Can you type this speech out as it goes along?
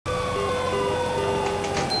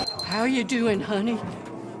How you doing, honey?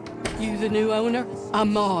 You the new owner?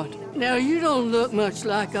 I'm Maud. Now, you don't look much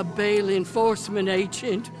like a bail enforcement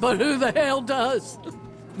agent, but who the hell does?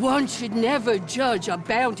 One should never judge a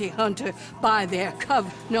bounty hunter by their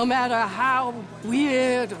cover, no matter how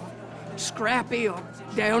weird or scrappy or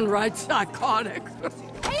downright psychotic.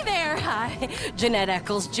 Hey there, hi. Jeanette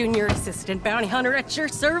Eccles, Junior Assistant Bounty Hunter at your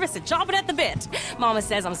service and chomping at the bit. Mama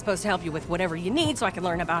says I'm supposed to help you with whatever you need so I can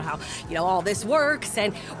learn about how, all this works.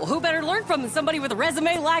 And, well, who better learn from than somebody with a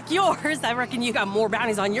resume like yours? I reckon you got more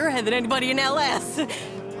bounties on your head than anybody in LS.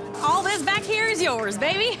 All this back here is yours,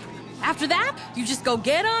 baby. After that, you just go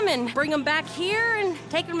get them and bring them back here and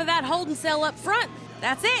take them to that holding cell up front.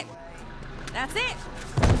 That's it. That's it.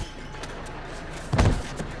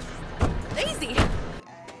 Easy.